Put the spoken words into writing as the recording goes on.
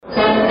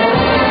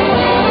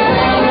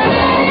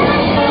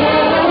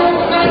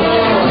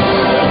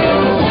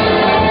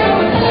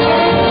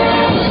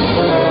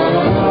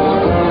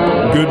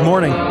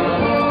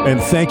And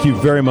thank you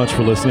very much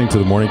for listening to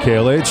the Morning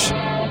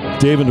KLH.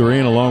 Dave and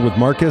Doreen along with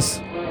Marcus.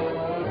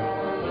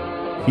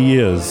 He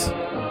is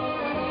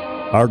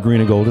our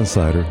Green and Gold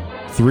Insider,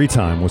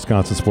 3-time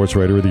Wisconsin Sports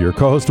Writer of the Year,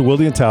 co-host of Wilde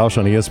and Tausch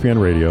on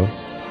ESPN Radio.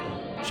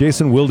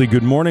 Jason Wilde,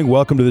 good morning.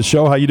 Welcome to the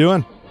show. How you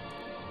doing?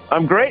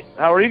 I'm great.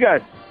 How are you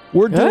guys?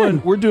 We're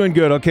doing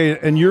good. Okay,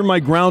 and you're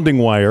my grounding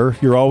wire.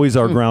 You're always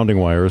our grounding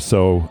wire,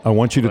 so I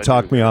want you to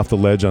talk me off the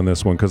ledge on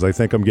this one because I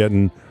think I'm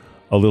getting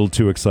a little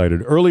too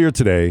excited. Earlier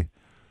today,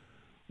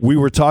 we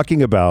were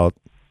talking about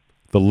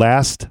the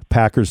last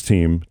Packers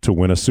team to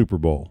win a Super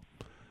Bowl.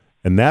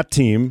 And that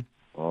team,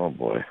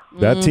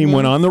 team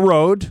went on the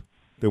road.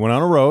 They went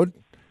on a road.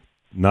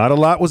 Not a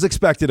lot was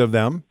expected of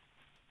them,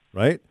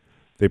 right?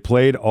 They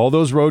played all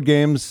those road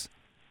games.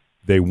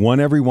 They won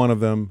every one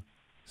of them,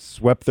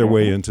 swept their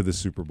way into the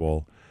Super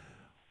Bowl.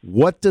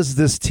 What does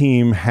this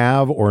team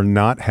have or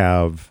not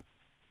have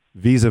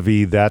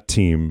vis-a-vis that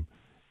team?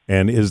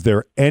 And is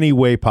there any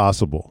way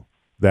possible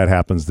that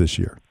happens this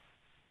year?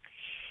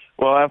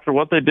 Well, after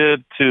what they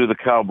did to the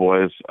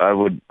Cowboys,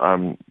 I'm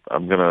going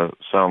to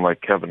sound like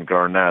Kevin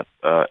Garnett.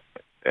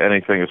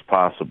 Anything is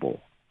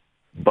possible.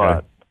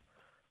 But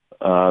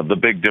the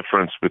big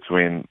difference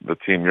between the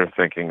team you're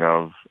thinking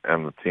of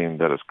and the team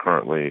that is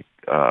currently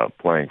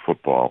playing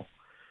football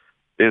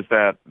is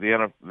that they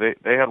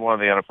had one of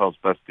the NFL's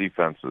best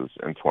defenses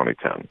in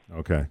 2010.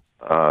 Okay.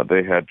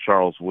 They had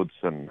Charles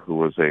Woodson, who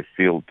was a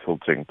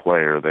field-tilting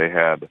player. They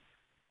had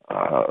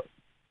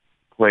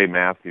Clay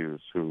Matthews,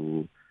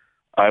 who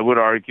I would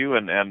argue,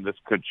 and this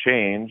could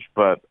change,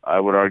 but I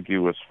would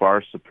argue was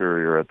far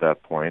superior at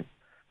that point,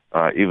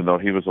 even though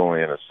he was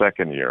only in his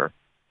second year,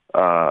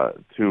 to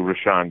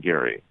Rashawn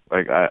Gary.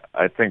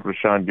 I think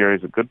Rashawn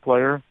Gary's a good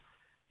player,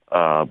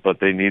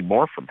 but they need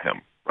more from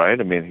him, right?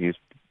 I mean,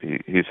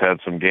 he's had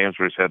some games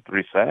where he's had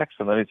 3 sacks,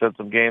 and then he's had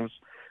some games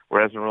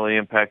where it hasn't really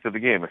impacted the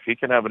game. If he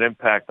can have an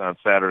impact on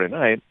Saturday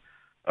night,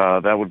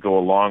 that would go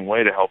a long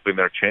way to helping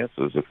their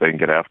chances if they can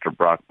get after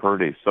Brock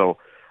Purdy. So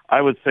I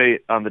would say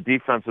on the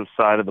defensive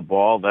side of the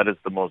ball, that is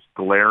the most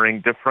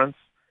glaring difference.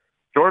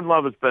 Jordan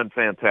Love has been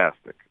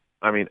fantastic.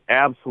 I mean,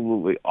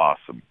 absolutely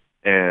awesome.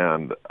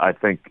 And I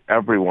think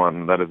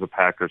everyone that is a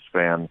Packers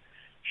fan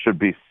should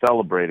be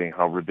celebrating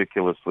how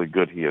ridiculously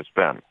good he has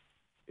been.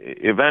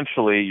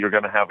 Eventually, you're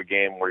going to have a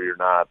game where you're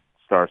not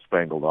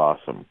star-spangled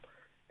awesome.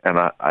 And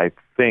I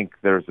think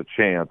there's a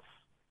chance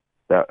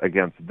that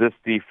against this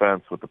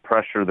defense, with the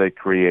pressure they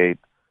create,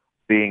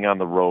 being on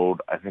the road,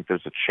 I think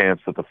there's a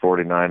chance that the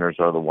 49ers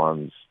are the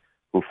ones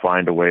who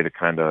find a way to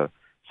kind of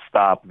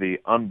stop the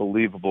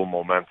unbelievable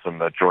momentum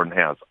that Jordan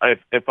has.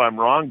 If I'm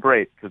wrong,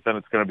 great, because then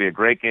it's going to be a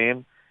great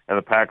game, and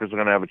the Packers are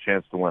going to have a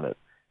chance to win it.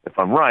 If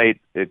I'm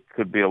right, it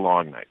could be a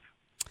long night.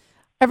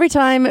 Every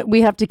time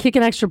we have to kick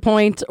an extra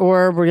point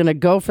or we're going to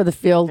go for the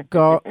field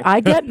goal, I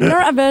get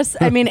nervous.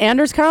 I mean,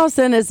 Anders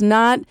Carlson is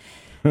not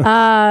he's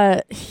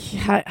not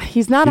 100%.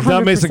 He's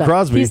not Mason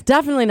Crosby. He's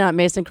definitely not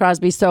Mason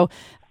Crosby. So,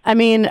 I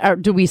mean,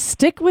 do we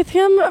stick with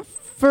him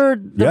for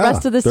the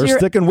rest of this year? They're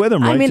sticking with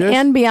him, right, I mean, Tish?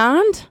 and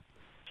beyond?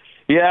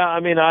 Yeah,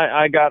 I mean,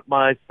 I got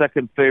my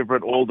second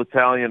favorite old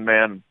Italian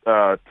man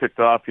ticked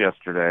off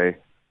yesterday.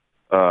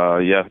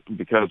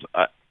 Because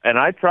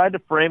I tried to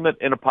frame it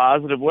in a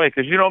positive way,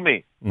 because you know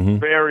me,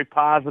 very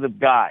positive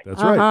guy.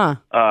 That's right.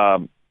 I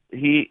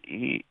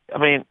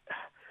mean,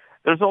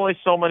 there's only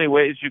so many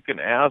ways you can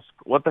ask,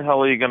 what the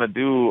hell are you going to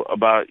do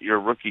about your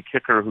rookie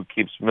kicker who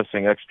keeps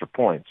missing extra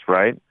points,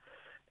 right?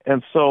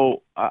 And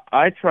so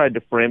I tried to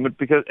frame it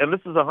because, and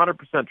this is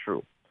 100%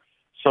 true.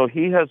 So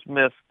he has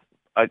missed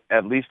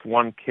at least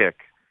one kick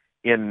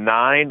in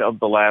 9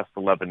 of the last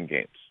 11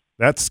 games.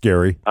 That's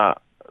scary.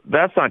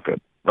 That's not good,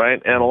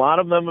 right? And a lot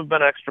of them have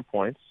been extra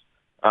points.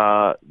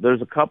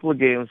 There's a couple of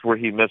games where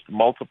he missed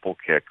multiple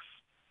kicks,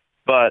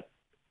 but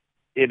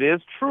it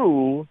is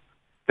true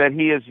that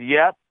he has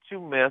yet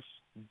to miss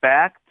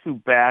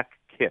back-to-back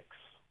kicks.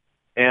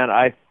 And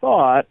I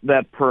thought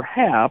that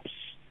perhaps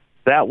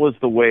that was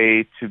the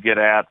way to get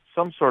at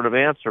some sort of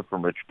answer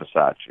from Rich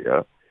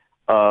Bisaccia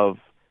of,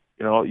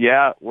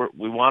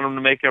 we want him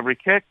to make every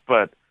kick,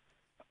 but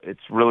it's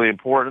really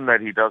important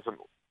that he doesn't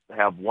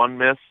have one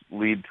miss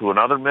lead to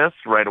another miss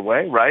right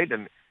away, right?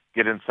 And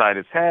get inside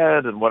his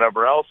head and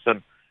whatever else.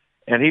 And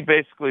he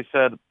basically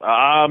said,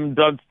 I'm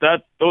done.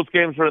 Those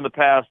games are in the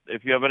past.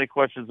 If you have any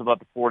questions about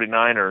the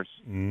 49ers,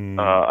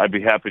 I'd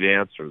be happy to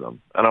answer them.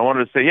 And I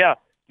wanted to say,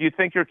 do you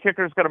think your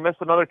kicker is going to miss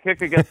another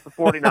kick against the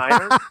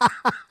 49ers?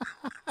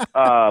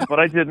 But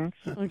I didn't.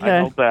 Okay. I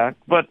held back.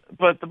 But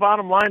the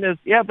bottom line is,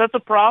 that's a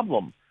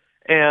problem.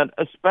 And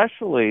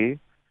especially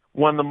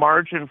when the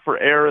margin for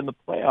error in the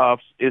playoffs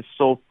is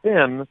so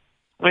thin,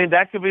 I mean,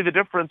 that could be the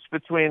difference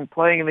between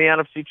playing in the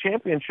NFC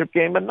Championship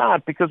game and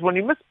not. Because when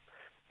you miss,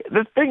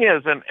 the thing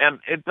is, and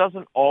it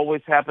doesn't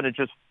always happen, it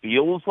just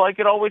feels like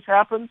it always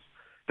happens,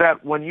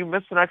 that when you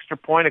miss an extra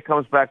point, it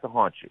comes back to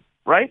haunt you,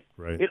 right?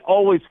 Right. It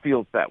always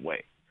feels that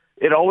way.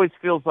 It always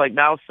feels like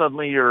now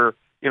suddenly the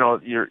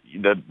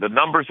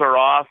numbers are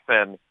off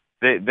and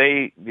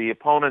the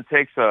opponent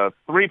takes a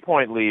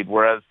 3-point lead,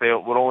 whereas they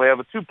would only have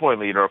a 2-point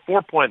lead or a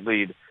 4-point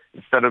lead.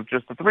 instead of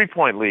just a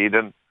 3-point lead.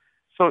 And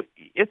so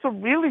it's a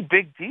really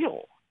big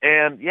deal.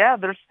 And, yeah,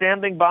 they're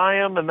standing by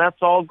him, and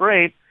that's all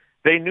great.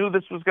 They knew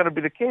this was going to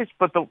be the case.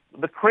 But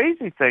the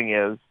crazy thing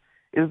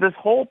is this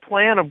whole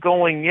plan of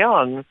going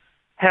young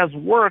has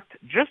worked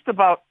just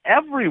about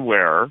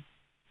everywhere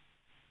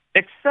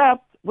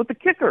except with the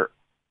kicker.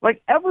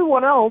 Like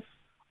everyone else,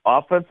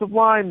 offensive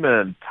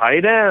linemen,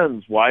 tight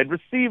ends, wide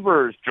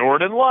receivers,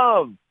 Jordan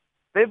Love,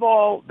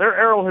 their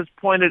arrow has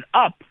pointed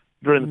up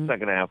during the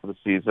second half of the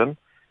season,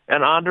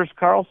 and Anders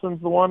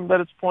Carlson's the one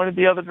that it's pointed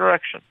the other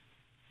direction.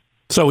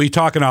 So we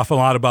talk an awful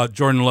lot about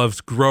Jordan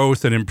Love's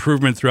growth and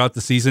improvement throughout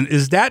the season.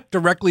 Is that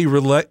directly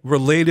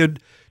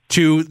related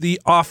to the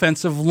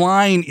offensive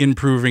line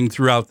improving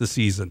throughout the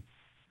season?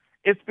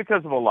 It's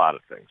because of a lot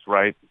of things,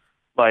 right?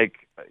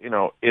 Like,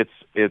 it's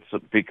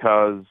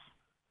because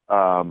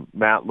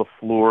Matt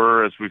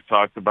LaFleur, as we've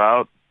talked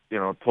about,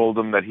 told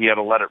him that he had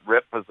to let it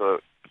rip as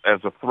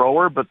a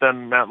thrower, but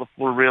then Matt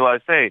LaFleur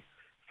realized, hey,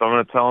 if I'm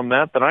going to tell him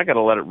that, then I got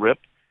to let it rip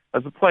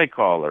as a play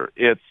caller.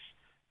 It's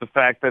the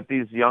fact that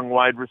these young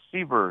wide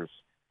receivers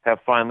have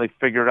finally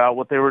figured out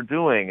what they were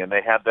doing, and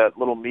they had that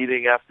little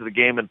meeting after the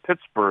game in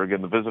Pittsburgh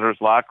in the visitors'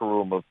 locker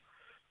room of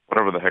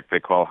whatever the heck they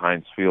call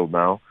Heinz Field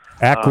now.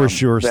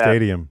 Acrisure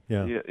Stadium.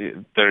 Yeah.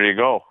 There you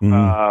go.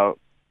 Mm-hmm.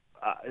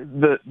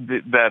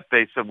 That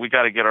they said, we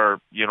got to get our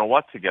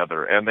you-know-what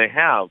together, and they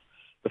have.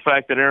 The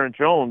fact that Aaron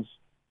Jones,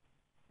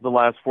 the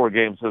last 4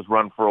 games, has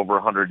run for over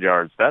 100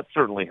 yards, that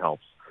certainly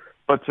helps.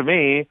 But to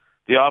me,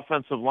 the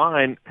offensive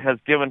line has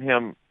given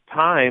him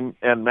time,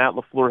 and Matt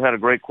LaFleur had a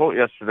great quote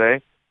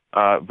yesterday,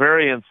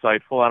 very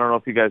insightful. I don't know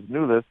if you guys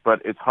knew this,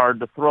 but it's hard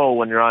to throw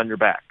when you're on your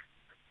back.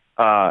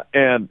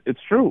 And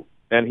it's true.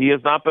 And he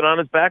has not been on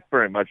his back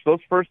very much.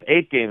 Those first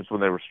 8 games when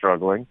they were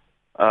struggling,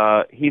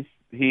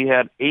 he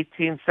had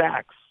 18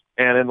 sacks.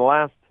 And in the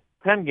last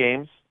 10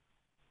 games,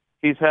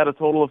 he's had a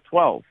total of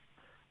 12.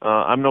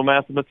 I'm no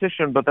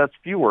mathematician, but that's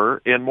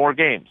fewer in more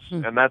games.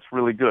 And that's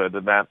really good,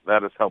 and that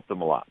has helped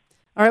him a lot.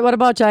 All right, what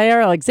about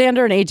Jair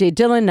Alexander and A.J.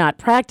 Dillon not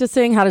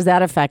practicing? How does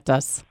that affect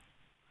us?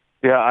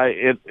 Yeah,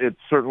 it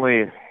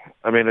certainly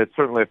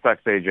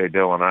affects A.J.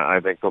 Dillon. I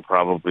think they'll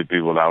probably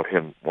be without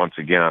him once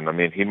again. I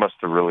mean, he must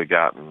have really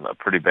gotten a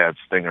pretty bad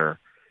stinger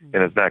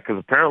in his neck, because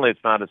apparently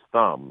it's not his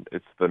thumb.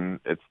 It's the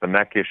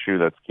neck issue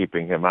that's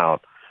keeping him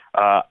out.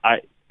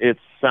 It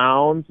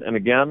sounds, and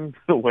again,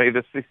 the way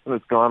this season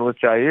has gone with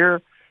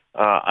Jair,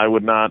 I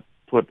would not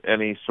put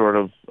any sort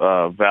of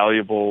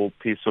valuable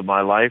piece of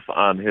my life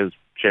on his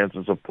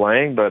chances of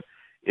playing, but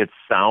it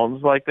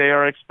sounds like they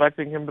are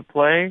expecting him to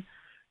play.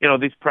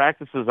 These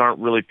practices aren't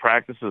really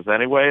practices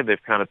anyway.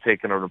 They've kind of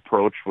taken an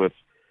approach with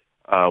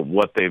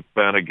what they've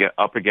been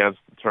up against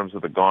in terms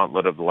of the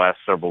gauntlet of the last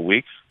several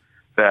weeks,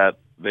 that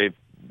they've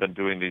been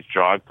doing these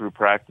jog-through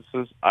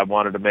practices. I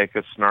wanted to make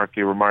a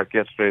snarky remark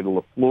yesterday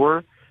to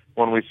LaFleur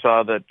when we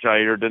saw that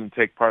Jair didn't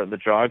take part in the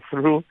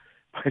jog-through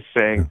by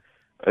saying,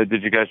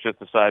 did you guys just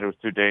decide it was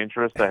too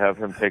dangerous to have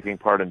him taking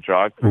part in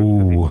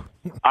jog-throughs?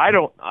 I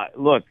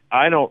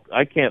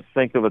can't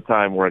think of a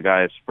time where a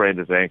guy has sprained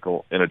his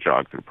ankle in a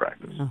jog-through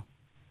practice. Oh.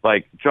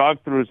 Like,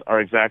 jog-throughs are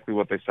exactly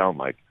what they sound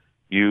like.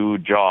 You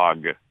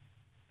jog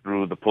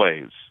through the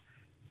plays.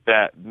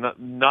 That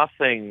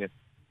nothing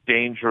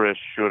dangerous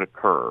should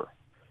occur.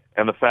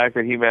 And the fact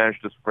that he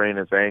managed to sprain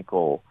his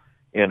ankle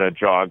in a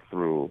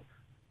jog-through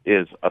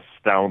is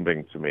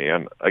astounding to me.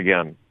 And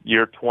again,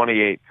 year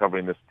 28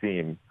 covering this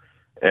team,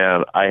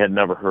 and I had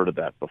never heard of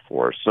that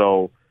before.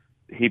 So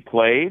he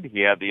played,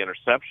 he had the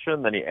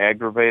interception, then he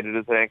aggravated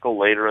his ankle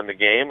later in the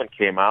game and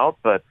came out.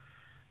 But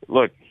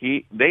look,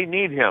 they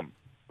need him,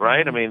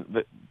 right? I mean,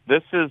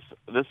 this is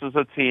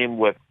a team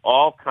with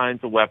all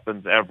kinds of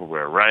weapons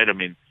everywhere, right? I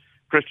mean,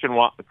 Christian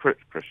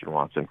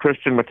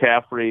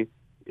McCaffrey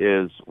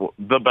is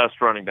the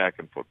best running back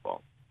in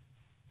football.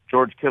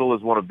 George Kittle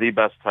is one of the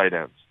best tight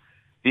ends.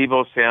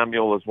 Deebo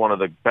Samuel is one of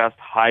the best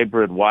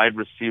hybrid wide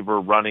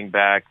receiver, running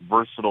back,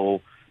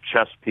 versatile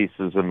chess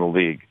pieces in the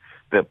league.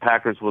 The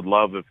Packers would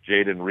love if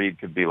Jaden Reed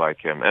could be like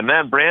him. And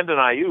then Brandon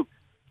Ayuk,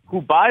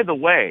 who, by the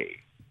way,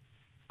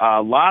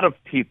 a lot of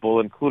people,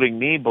 including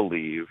me,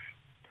 believe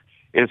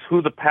is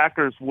who the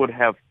Packers would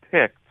have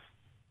picked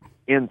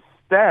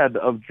instead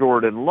of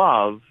Jordan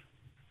Love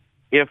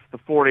if the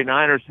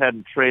 49ers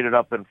hadn't traded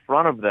up in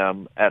front of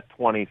them at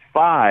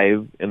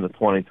 25 in the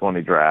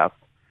 2020 draft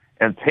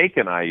and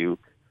taken Ayuk,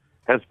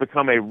 has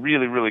become a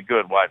really, really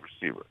good wide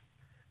receiver.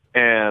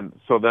 And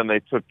so then they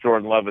took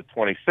Jordan Love at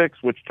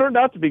 26, which turned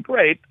out to be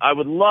great. I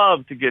would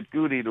love to get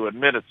Goody to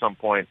admit at some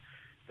point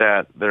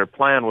that their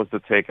plan was to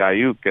take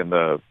Ayuk, and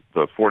the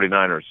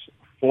 49ers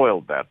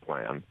foiled that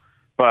plan.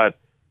 But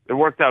it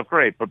worked out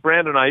great. But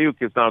Brandon Ayuk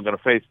is now going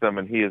to face them,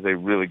 and he is a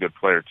really good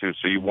player too.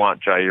 So you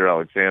want Jair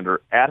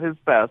Alexander at his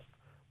best,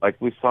 like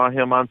we saw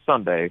him on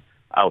Sunday,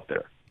 out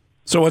there.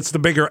 So what's the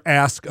bigger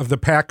ask of the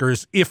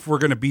Packers if we're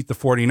going to beat the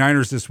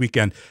 49ers this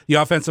weekend? The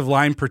offensive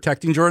line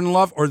protecting Jordan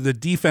Love, or the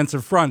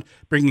defensive front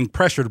bringing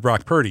pressure to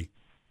Brock Purdy?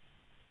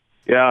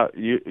 Yeah,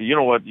 you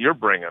know what you're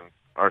bringing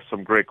are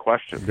some great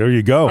questions. There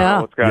you go.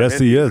 Yeah. Yes,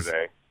 he is.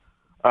 Today.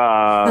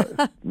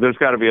 There's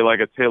got to be like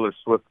a Taylor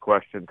Swift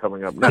question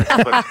coming up next.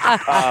 But,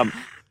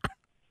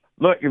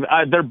 look,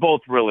 they're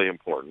both really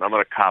important. I'm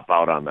going to cop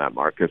out on that,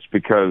 Marcus,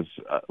 because,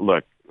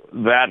 look,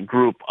 that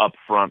group up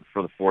front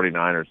for the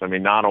 49ers, I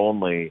mean, not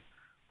only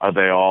are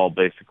they all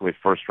basically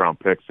first-round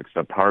picks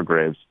except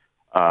Hargraves,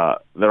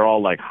 they're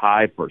all like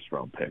high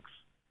first-round picks.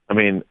 I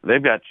mean,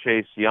 they've got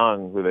Chase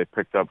Young, who they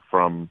picked up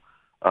from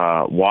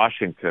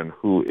Washington,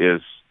 who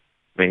is,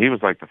 I mean, he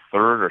was like the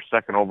third or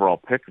second overall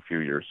pick a few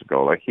years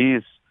ago. Like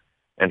he's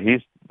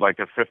like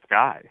a fifth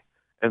guy.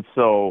 And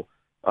so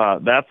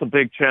that's a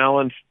big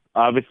challenge.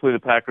 Obviously, the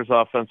Packers'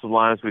 offensive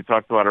line, as we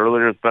talked about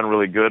earlier, has been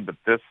really good, but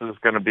this is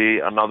going to be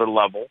another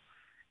level.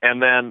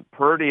 And then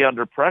Purdy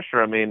under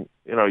pressure. I mean,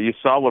 you know, you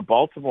saw what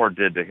Baltimore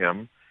did to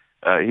him.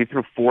 He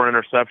threw 4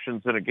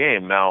 interceptions in a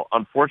game. Now,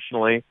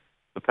 unfortunately,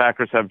 the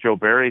Packers have Joe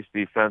Barry's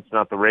defense,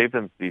 not the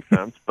Ravens'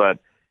 defense. But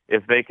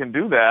if they can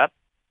do that,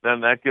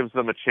 then that gives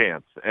them a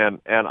chance.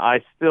 And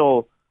I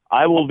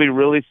will be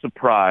really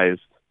surprised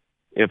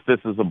if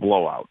this is a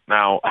blowout.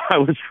 Now, I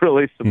was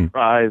really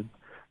surprised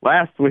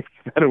last week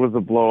that it was a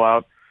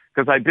blowout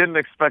because I didn't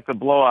expect a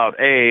blowout,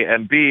 A,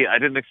 and B, I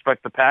didn't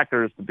expect the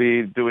Packers to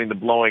be doing the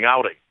blowing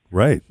outing.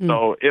 Right.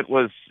 So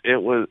it'll be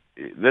I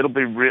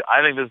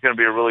think this is going to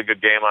be a really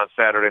good game on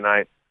Saturday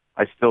night.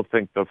 I still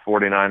think the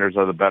 49ers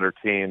are the better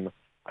team.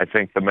 I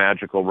think the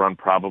magical run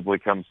probably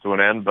comes to an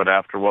end, but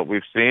after what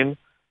we've seen,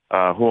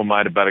 who am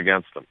I to bet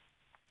against them?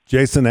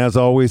 Jason, as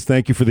always,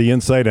 thank you for the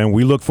insight, and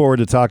we look forward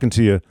to talking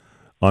to you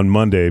on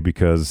Monday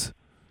because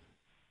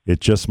it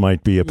just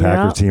might be a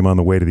Packer team on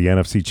the way to the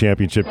NFC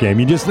Championship game.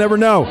 You just never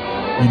know.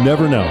 You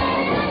never know.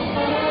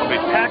 I'll be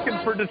packing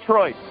for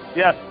Detroit.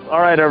 Yes.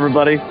 All right,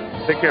 everybody.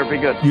 Take care. Be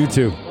good. You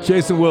too.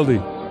 Jason Wilde,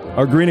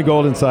 our Green and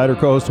Gold Insider,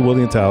 co-host of Wilde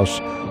and Tausch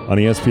on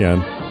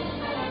ESPN,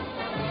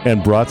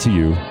 and brought to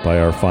you by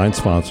our fine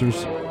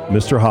sponsors,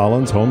 Mr.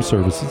 Holland's Home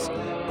Services.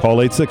 Call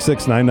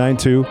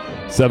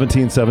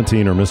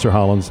 866-992-1717 or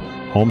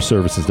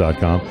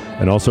MrHollandsHomeservices.com.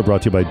 And also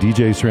brought to you by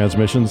DJ's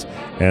Transmissions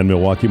and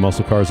Milwaukee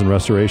Muscle Cars and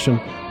Restoration.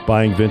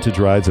 Buying vintage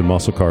rides and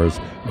muscle cars,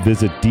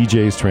 visit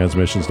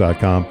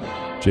DJ'stransmissions.com.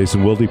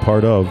 Jason Wilde,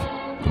 part of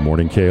Good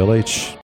Morning KLH.